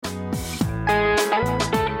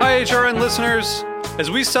HRN listeners.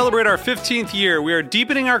 As we celebrate our 15th year, we are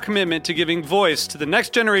deepening our commitment to giving voice to the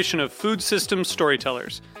next generation of food systems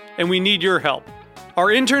storytellers, and we need your help. Our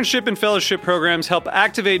internship and fellowship programs help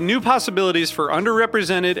activate new possibilities for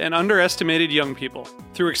underrepresented and underestimated young people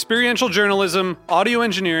through experiential journalism, audio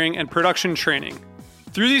engineering, and production training.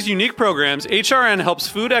 Through these unique programs, HRN helps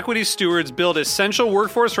food equity stewards build essential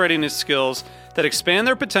workforce readiness skills that expand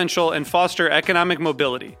their potential and foster economic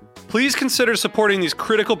mobility. Please consider supporting these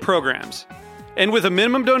critical programs. And with a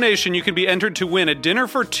minimum donation, you can be entered to win a dinner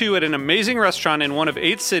for two at an amazing restaurant in one of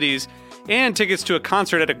 8 cities and tickets to a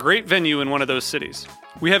concert at a great venue in one of those cities.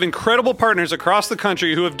 We have incredible partners across the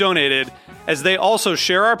country who have donated, as they also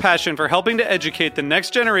share our passion for helping to educate the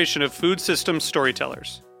next generation of food systems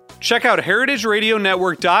storytellers. Check out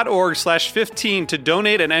heritageradionetwork.org/15 to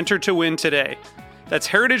donate and enter to win today. That's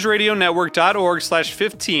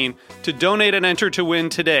heritageradionetwork.org/15 to donate and enter to win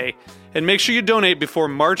today. And make sure you donate before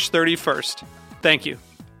March 31st. Thank you.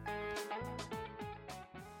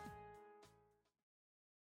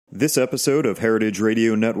 This episode of Heritage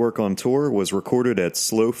Radio Network on Tour was recorded at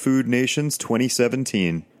Slow Food Nations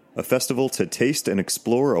 2017, a festival to taste and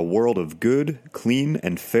explore a world of good, clean,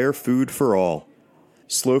 and fair food for all.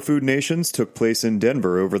 Slow Food Nations took place in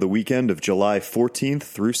Denver over the weekend of July 14th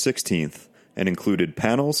through 16th and included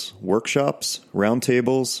panels, workshops,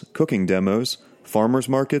 roundtables, cooking demos, farmers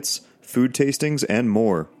markets, food tastings, and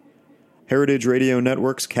more. Heritage Radio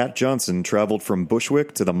Network's Kat Johnson traveled from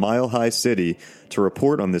Bushwick to the Mile High City to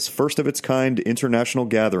report on this first-of-its-kind international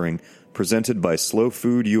gathering presented by Slow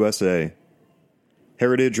Food USA.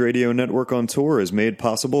 Heritage Radio Network on Tour is made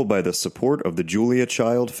possible by the support of the Julia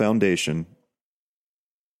Child Foundation.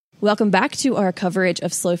 Welcome back to our coverage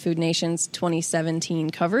of Slow Food Nation's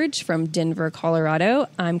 2017 coverage from Denver, Colorado.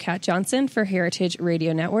 I'm Kat Johnson for Heritage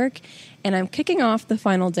Radio Network, and I'm kicking off the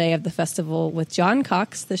final day of the festival with John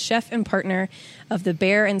Cox, the chef and partner of the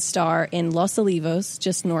Bear and Star in Los Olivos,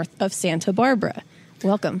 just north of Santa Barbara.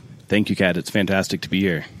 Welcome. Thank you, Kat. It's fantastic to be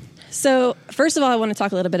here. So, first of all, I want to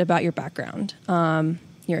talk a little bit about your background.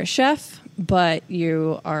 You're a chef, but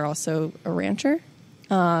you are also a rancher.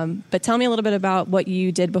 But tell me a little bit about what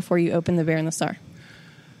you did before you opened the Bear and the Star.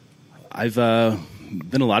 I've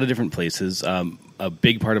been a lot of different places. A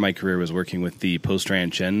big part of my career was working with the Post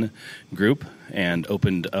Ranch Inn group and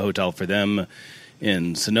opened a hotel for them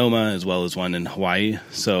in Sonoma as well as one in Hawaii.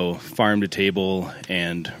 So farm to table,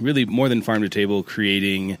 and really more than farm to table,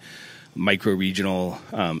 creating micro-regional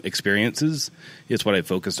experiences is what I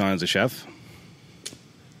focused on as a chef.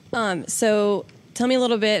 So tell me a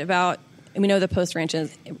little bit about, we know the Post Ranch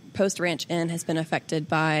Inn has been affected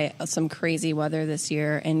by some crazy weather this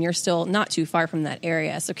year, and you're still not too far from that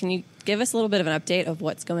area. So can you give us a little bit of an update of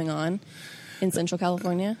what's going on in Central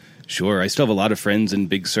California? Sure. I still have a lot of friends in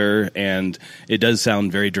Big Sur, and it does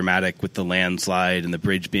sound very dramatic with the landslide and the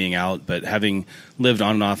bridge being out. But having lived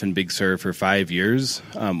on and off in Big Sur for 5 years,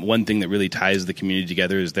 one thing that really ties the community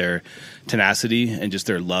together is their tenacity and just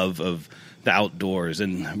their love of the outdoors.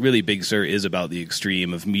 And really, Big Sur is about the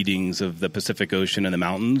extreme of meetings of the Pacific Ocean and the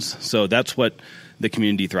mountains. So that's what the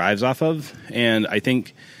community thrives off of. And I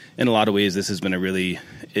think in a lot of ways, this has been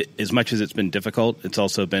as much as it's been difficult, it's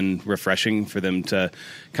also been refreshing for them to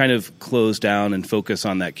kind of close down and focus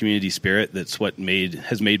on that community spirit. That's what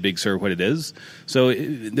has made Big Sur what it is. So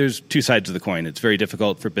there's two sides of the coin. It's very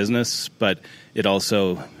difficult for business, but it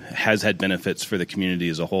also has had benefits for the community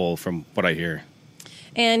as a whole, from what I hear.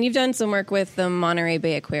 And you've done some work with the Monterey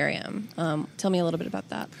Bay Aquarium. Tell me a little bit about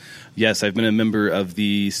that. Yes, I've been a member of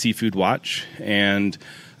the Seafood Watch, and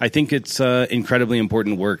I think it's incredibly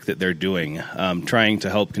important work that they're doing, trying to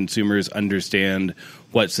help consumers understand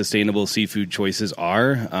what sustainable seafood choices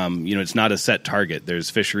are. It's not a set target. There's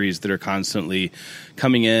fisheries that are constantly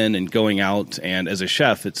coming in and going out, and as a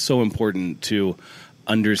chef, it's so important to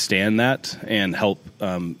understand that and help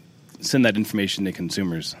send that information to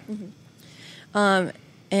consumers. Mm-hmm.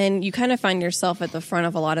 And you kind of find yourself at the front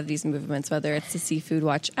of a lot of these movements, whether it's the Seafood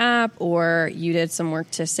Watch app or you did some work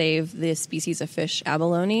to save the species of fish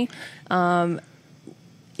abalone.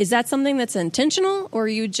 Is that something that's intentional, or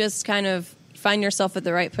you just kind of find yourself at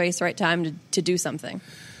the right place, right time to do something?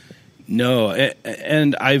 No,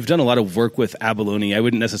 and I've done a lot of work with abalone. I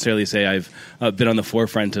wouldn't necessarily say I've been on the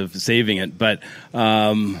forefront of saving it, but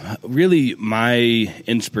really my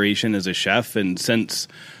inspiration as a chef, and since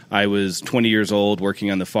I was 20 years old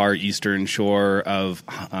working on the far eastern shore of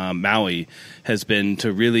Maui, has been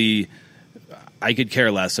to really, I could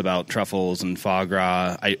care less about truffles and foie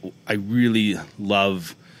gras. I really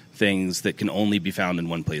love things that can only be found in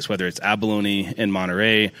one place, whether it's abalone in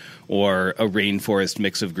Monterey or a rainforest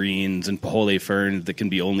mix of greens and pajole fern that can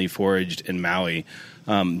be only foraged in Maui.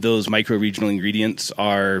 Those micro-regional ingredients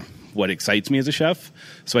are what excites me as a chef.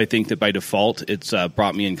 So I think that by default, it's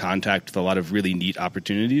brought me in contact with a lot of really neat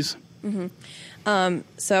opportunities. Mm-hmm.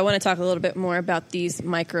 So I want to talk a little bit more about these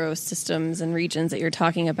microsystems and regions that you're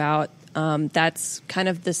talking about. That's kind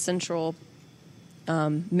of the central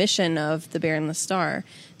mission of the Bear and the Star.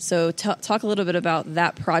 So talk a little bit about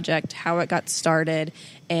that project, how it got started,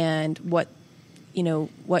 and what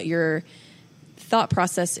your thought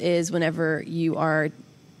process is whenever you are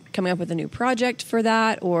coming up with a new project for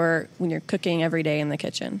that, or when you're cooking every day in the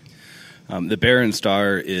kitchen. The Bear and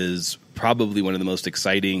Star is probably one of the most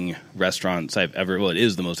exciting restaurants it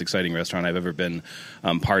is the most exciting restaurant I've ever been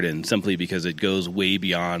part in, simply because it goes way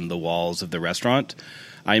beyond the walls of the restaurant.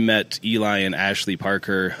 I met Eli and Ashley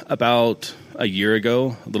Parker about a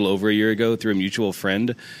little over a year ago, through a mutual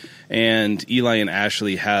friend. And Eli and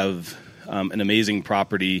Ashley have an amazing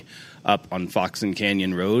property up on Fox and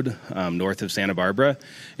Canyon Road, north of Santa Barbara.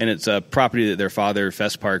 And it's a property that their father,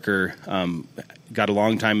 Fess Parker, got a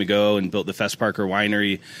long time ago and built the Fess Parker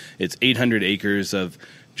Winery. It's 800 acres of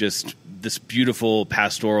just this beautiful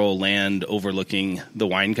pastoral land overlooking the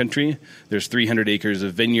wine country. There's 300 acres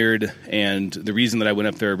of vineyard, and the reason that I went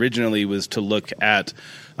up there originally was to look at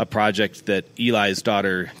a project that Eli's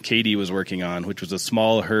daughter, Katie, was working on, which was a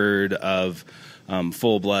small herd of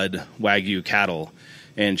full-blood Wagyu cattle.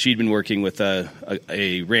 And she'd been working with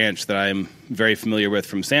a ranch that I'm very familiar with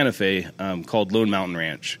from Santa Fe called Lone Mountain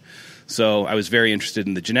Ranch. So I was very interested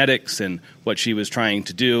in the genetics and what she was trying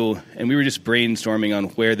to do, and we were just brainstorming on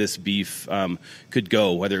where this beef could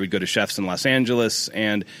go, whether it would go to chefs in Los Angeles.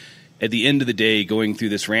 And at the end of the day, going through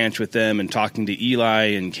this ranch with them and talking to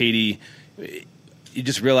Eli and Katie, you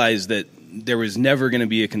just realized that there was never going to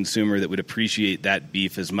be a consumer that would appreciate that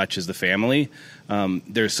beef as much as the family.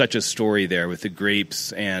 There's such a story there with the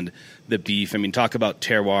grapes and the beef. I mean, talk about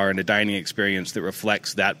terroir and a dining experience that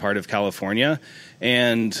reflects that part of California.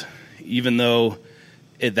 And even though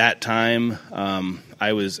at that time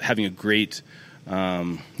I was having a great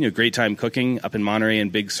time cooking up in Monterey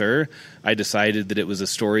and Big Sur, I decided that it was a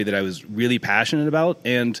story that I was really passionate about.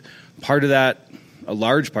 And a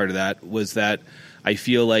large part of that was that I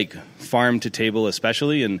feel like farm to table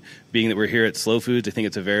especially, and being that we're here at Slow Foods, I think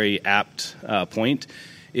it's a very apt point,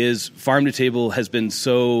 is farm to table has been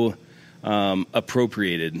so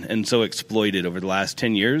appropriated and so exploited over the last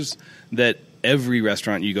 10 years that every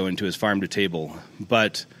restaurant you go into is farm to table.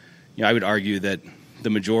 But I would argue that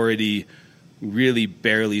the majority really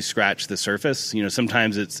barely scratch the surface.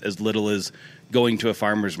 Sometimes it's as little as going to a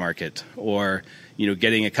farmer's market or,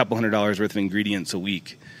 getting a couple $100s worth of ingredients a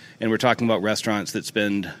week. And we're talking about restaurants that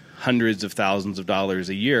spend hundreds of thousands of dollars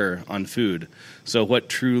a year on food. So what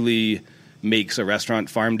truly makes a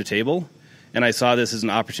restaurant farm to table? And I saw this as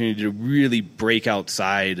an opportunity to really break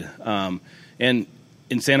outside. And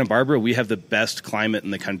in Santa Barbara, we have the best climate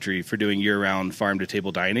in the country for doing year-round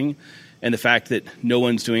farm-to-table dining. And the fact that no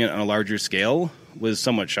one's doing it on a larger scale was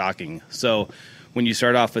somewhat shocking. So when you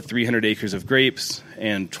start off with 300 acres of grapes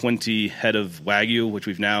and 20 head of Wagyu, which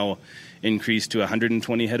we've now increased to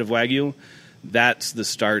 120 head of Wagyu, that's the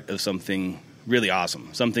start of something really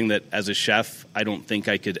awesome, something that as a chef I don't think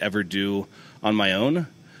I could ever do on my own.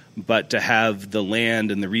 But to have the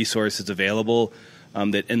land and the resources available,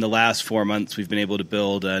 that in the last 4 months we've been able to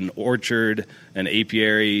build an orchard, an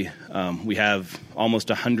apiary. We have almost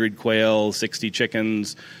 100 quail, 60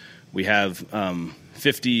 chickens. We have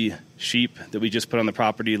 50 sheep that we just put on the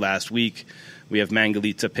property last week. We have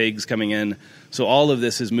Mangalitsa pigs coming in. So all of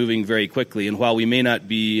this is moving very quickly. And while we may not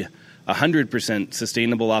be 100%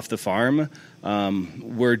 sustainable off the farm,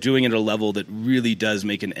 we're doing it at a level that really does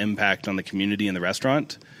make an impact on the community and the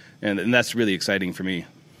restaurant. And that's really exciting for me.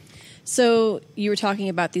 So you were talking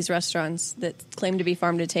about these restaurants that claim to be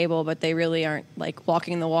farm to table, but they really aren't like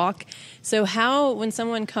walking the walk. So when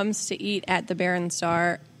someone comes to eat at the Bear and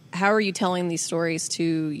Star, how are you telling these stories to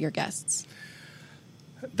your guests?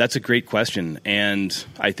 That's a great question. And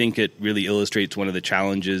I think it really illustrates one of the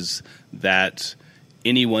challenges that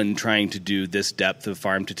anyone trying to do this depth of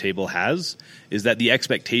farm to table has, is that the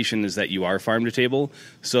expectation is that you are farm to table.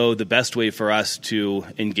 So the best way for us to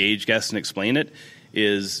engage guests and explain it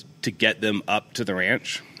is to get them up to the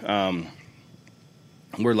ranch.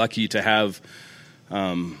 We're lucky to have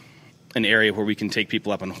an area where we can take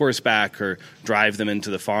people up on horseback or drive them into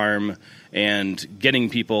the farm, and getting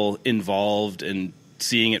people involved and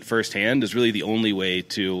seeing it firsthand is really the only way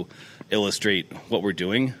to illustrate what we're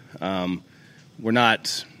doing. We're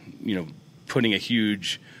not, putting a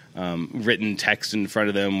huge written text in front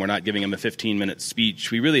of them. We're not giving them a 15-minute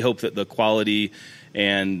speech. We really hope that the quality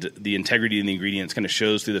and the integrity of the ingredients kind of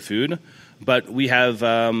shows through the food. But we have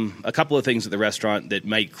a couple of things at the restaurant that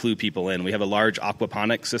might clue people in. We have a large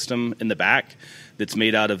aquaponics system in the back that's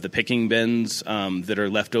made out of the picking bins that are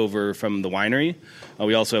left over from the winery.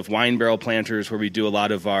 We also have wine barrel planters where we do a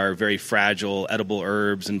lot of our very fragile edible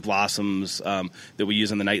herbs and blossoms that we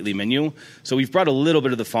use on the nightly menu. So we've brought a little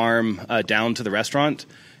bit of the farm down to the restaurant,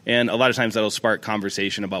 and a lot of times that'll spark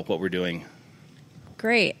conversation about what we're doing.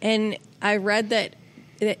 Great. And I read that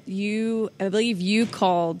I believe you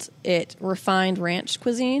called it refined ranch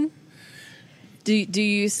cuisine. Do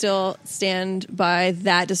you still stand by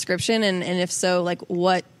that description? And if so, like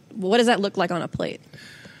what does that look like on a plate?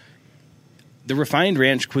 The refined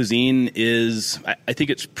ranch cuisine is, I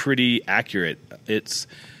think it's pretty accurate. It's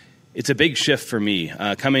a big shift for me.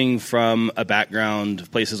 Coming from a background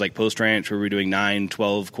of places like Post Ranch where we're doing 9,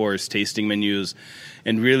 12-course tasting menus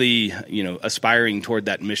and really, aspiring toward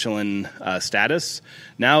that Michelin status.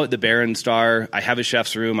 Now at the Baron Star, I have a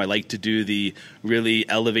chef's room. I like to do the really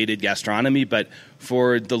elevated gastronomy, but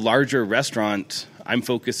for the larger restaurant, I'm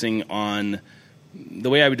focusing on the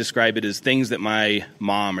way I would describe it is things that my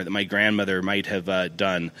mom or that my grandmother might have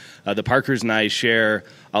done. The Parkers and I share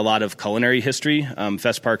a lot of culinary history.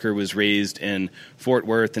 Fess Parker was raised in Fort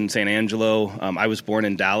Worth and San Angelo. I was born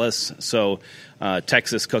in Dallas, so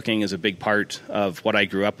Texas cooking is a big part of what I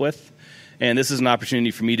grew up with. And this is an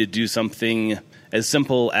opportunity for me to do something as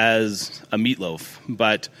simple as a meatloaf.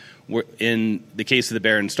 But in the case of the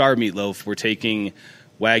Baron Star meatloaf, we're taking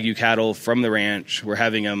Wagyu cattle from the ranch. We're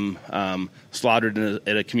having them slaughtered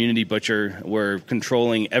at a community butcher. We're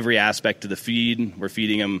controlling every aspect of the feed. We're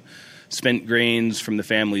feeding them spent grains from the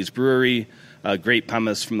family's brewery, great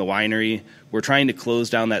pomace from the winery. We're trying to close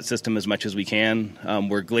down that system as much as we can.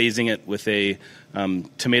 We're glazing it with a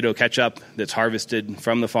tomato ketchup that's harvested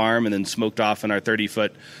from the farm and then smoked off in our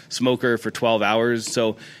 30-foot smoker for 12 hours.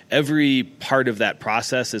 So every part of that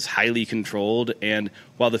process is highly controlled. And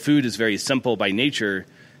while the food is very simple by nature,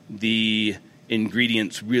 the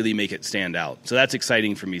ingredients really make it stand out. So that's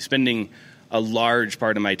exciting for me, spending a large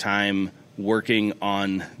part of my time working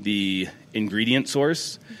on the ingredient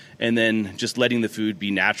source and then just letting the food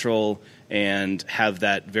be natural and have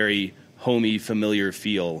that very homey, familiar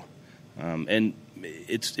feel. And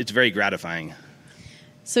it's very gratifying.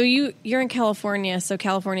 So you're in California, so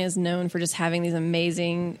California is known for just having these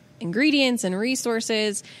amazing ingredients and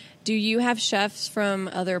resources. Do you have chefs from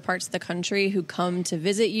other parts of the country who come to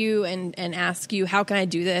visit you and ask you, how can I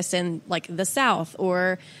do this in like the South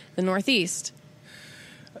or the Northeast?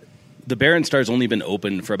 The Baron Star's only been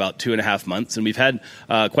open for about 2.5 months, and we've had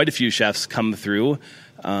quite a few chefs come through.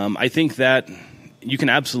 I think that you can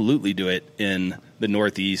absolutely do it in the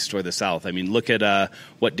Northeast or the South. I mean, look at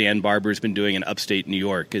what Dan Barber's been doing in upstate New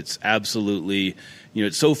York. It's absolutely,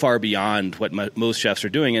 it's so far beyond what most chefs are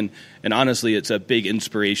doing. And honestly, it's a big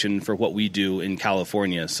inspiration for what we do in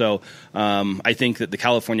California. So I think that the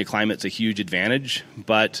California climate's a huge advantage.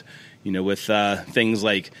 But, with things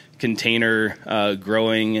like container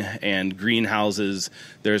growing and greenhouses,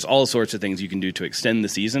 there's all sorts of things you can do to extend the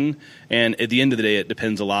season. And at the end of the day, it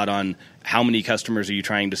depends a lot on how many customers are you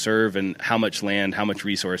trying to serve and how much land, how much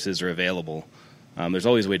resources are available. There's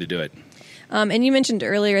always a way to do it. And you mentioned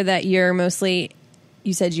earlier that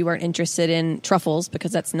you said you weren't interested in truffles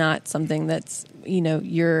because that's not something that's,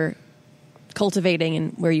 you're cultivating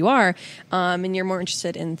and where you are. And you're more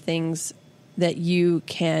interested in things that you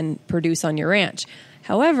can produce on your ranch.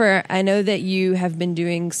 However, I know that you have been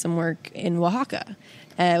doing some work in Oaxaca,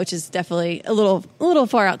 which is definitely a little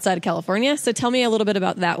far outside of California. So tell me a little bit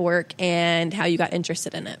about that work and how you got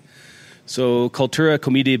interested in it. So Cultura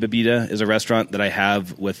Comida y Bebida is a restaurant that I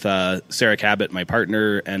have with Sarah Cabot, my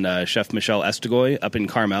partner, and Chef Michelle Estegoy up in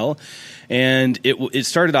Carmel. And it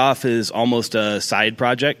started off as almost a side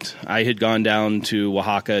project. I had gone down to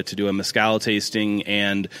Oaxaca to do a mezcal tasting,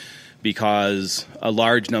 and because a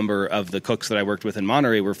large number of the cooks that I worked with in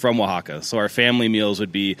Monterey were from Oaxaca. So our family meals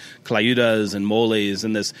would be clayudas and moles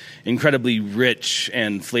and this incredibly rich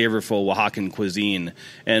and flavorful Oaxacan cuisine.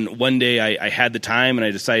 And one day I had the time and I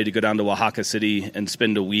decided to go down to Oaxaca City and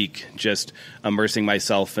spend a week just immersing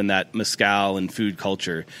myself in that mezcal and food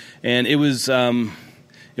culture. And it was a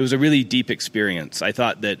really deep experience. I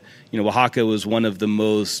thought that, Oaxaca was one of the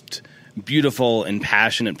most beautiful and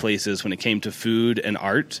passionate places when it came to food and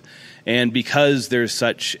art. And because there's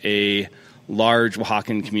such a large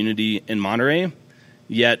Oaxacan community in Monterey,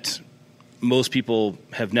 yet most people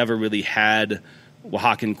have never really had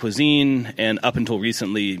Oaxacan cuisine, and up until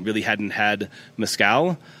recently really hadn't had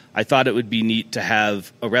mezcal. I thought it would be neat to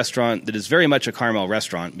have a restaurant that is very much a Carmel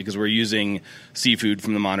restaurant because we're using seafood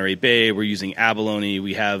from the Monterey Bay, we're using abalone,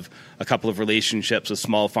 we have a couple of relationships with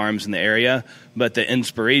small farms in the area, but the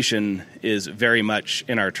inspiration is very much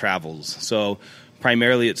in our travels. So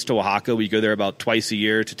primarily it's to Oaxaca. We go there about twice a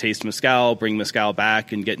year to taste mezcal, bring mezcal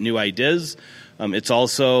back, and get new ideas. It's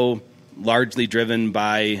also largely driven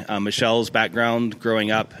by Michelle's background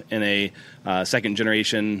growing up in a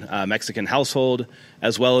second-generation Mexican household,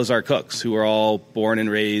 as well as our cooks, who are all born and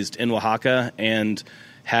raised in Oaxaca and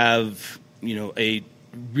have, a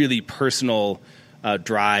really personal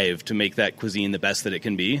drive to make that cuisine the best that it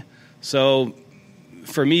can be. So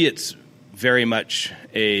for me, it's very much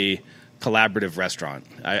a collaborative restaurant.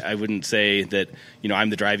 I wouldn't say that, I'm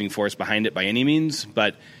the driving force behind it by any means,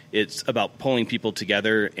 but it's about pulling people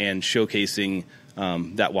together and showcasing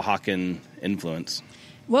that Oaxacan influence.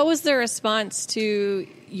 What was the response to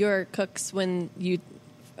your cooks when you...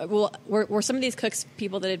 were some of these cooks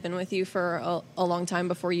people that had been with you for a long time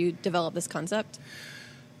before you developed this concept?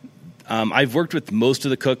 I've worked with most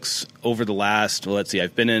of the cooks over the last,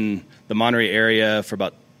 I've been in the Monterey area for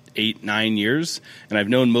about 8-9 years, and I've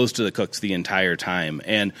known most of the cooks the entire time.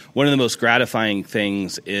 And one of the most gratifying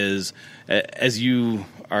things is, as you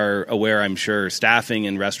are aware, I'm sure, staffing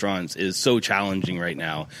in restaurants is so challenging right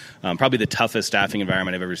now. Probably the toughest staffing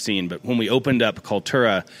environment I've ever seen. But when we opened up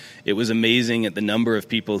Cultura, it was amazing at the number of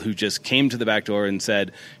people who just came to the back door and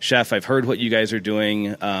said, "Chef, I've heard what you guys are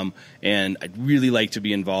doing, and I'd really like to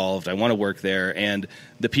be involved. I want to work there." And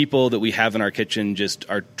the people that we have in our kitchen just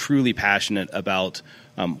are truly passionate about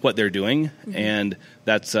what they're doing, and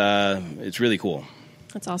that's it's really cool.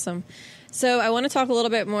 That's awesome. So I want to talk a little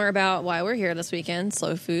bit more about why we're here this weekend,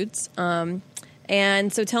 Slow Foods.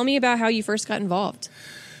 And so tell me about how you first got involved.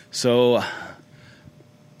 So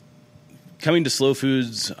coming to Slow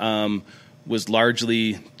Foods was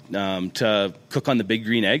largely to cook on the big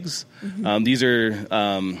green eggs. These are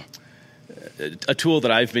a tool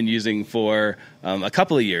that I've been using for a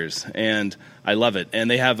couple of years, and I love it. And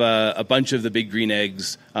they have a bunch of the big green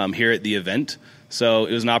eggs here at the event. So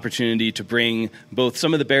it was an opportunity to bring both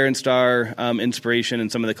some of the Bear and Star inspiration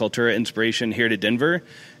and some of the Cultura inspiration here to Denver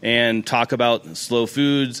and talk about slow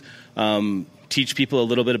foods, teach people a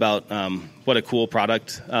little bit about what a cool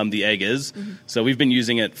product the egg is. So we've been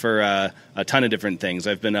using it for a ton of different things.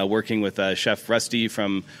 I've been working with Chef Rusty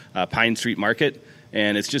from Pine Street Market,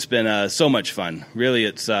 and it's just been so much fun. Really,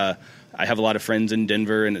 it's I have a lot of friends in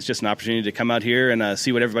Denver, and it's just an opportunity to come out here and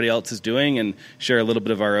see what everybody else is doing and share a little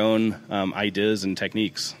bit of our own ideas and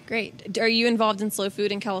techniques. Great. Are you involved in slow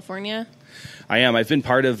food in California? I am. I've been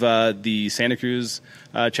part of the Santa Cruz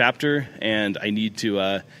chapter, and I need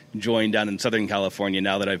to join down in Southern California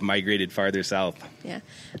now that I've migrated farther south. Yeah.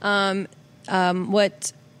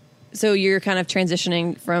 So you're kind of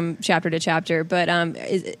transitioning from chapter to chapter, but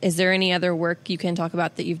is there any other work you can talk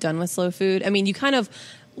about that you've done with slow food? I mean, you kind of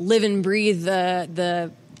live and breathe the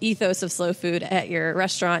ethos of slow food at your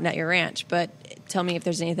restaurant and at your ranch, but tell me if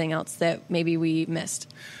there's anything else that maybe we missed.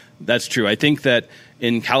 That's true. I think that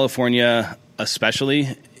in California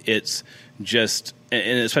especially, it's just,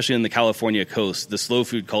 and especially in the California coast, the slow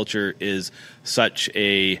food culture is such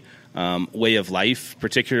a way of life.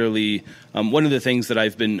 Particularly, one of the things that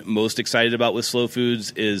I've been most excited about with slow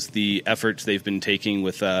foods is the efforts they've been taking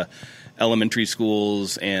with elementary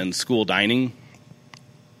schools and school dining.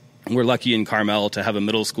 We're lucky in Carmel to have a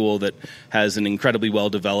middle school that has an incredibly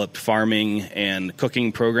well-developed farming and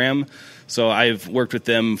cooking program. So I've worked with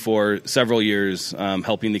them for several years,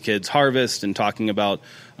 helping the kids harvest and talking about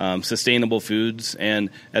sustainable foods.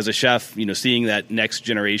 And as a chef, seeing that next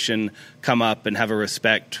generation come up and have a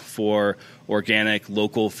respect for organic,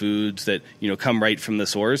 local foods that, come right from the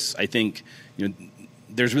source, I think,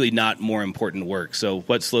 there's really not more important work. So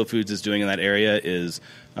what Slow Foods is doing in that area is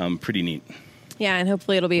pretty neat. Yeah, and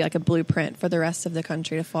hopefully it'll be like a blueprint for the rest of the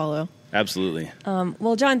country to follow. Absolutely.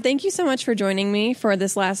 Well, John, thank you so much for joining me for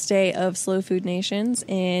this last day of Slow Food Nations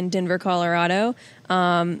in Denver, Colorado.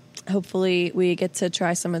 Hopefully we get to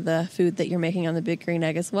try some of the food that you're making on the Big Green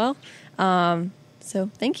Egg as well. So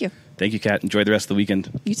thank you. Thank you, Kat. Enjoy the rest of the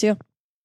weekend. You too.